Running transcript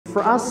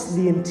For us,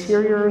 the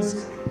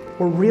interiors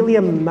were really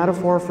a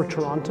metaphor for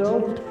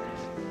Toronto.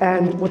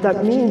 And what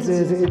that means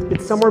is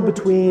it's somewhere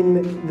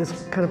between this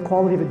kind of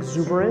quality of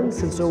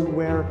exuberance, and so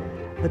where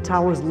the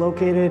tower is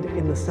located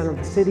in the center of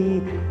the city,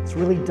 it's a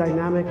really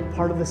dynamic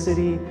part of the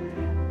city.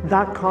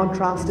 That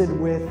contrasted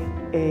with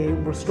a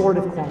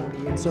restorative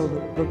quality, and so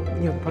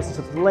the presence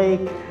of the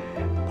lake,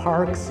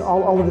 parks,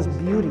 all of this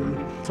beauty.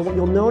 So what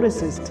you'll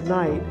notice is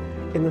tonight,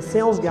 in the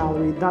sales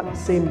gallery, that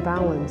same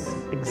balance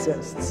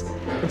exists.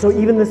 And so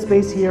even this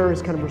space here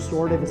is kind of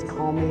restorative, is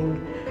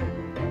calming.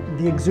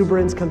 The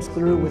exuberance comes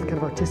through with kind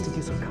of artistic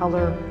use of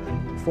color,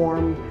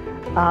 form.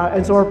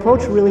 And so our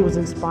approach really was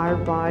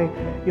inspired by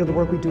the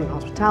work we do in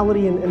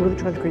hospitality and really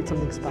trying to create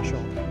something special.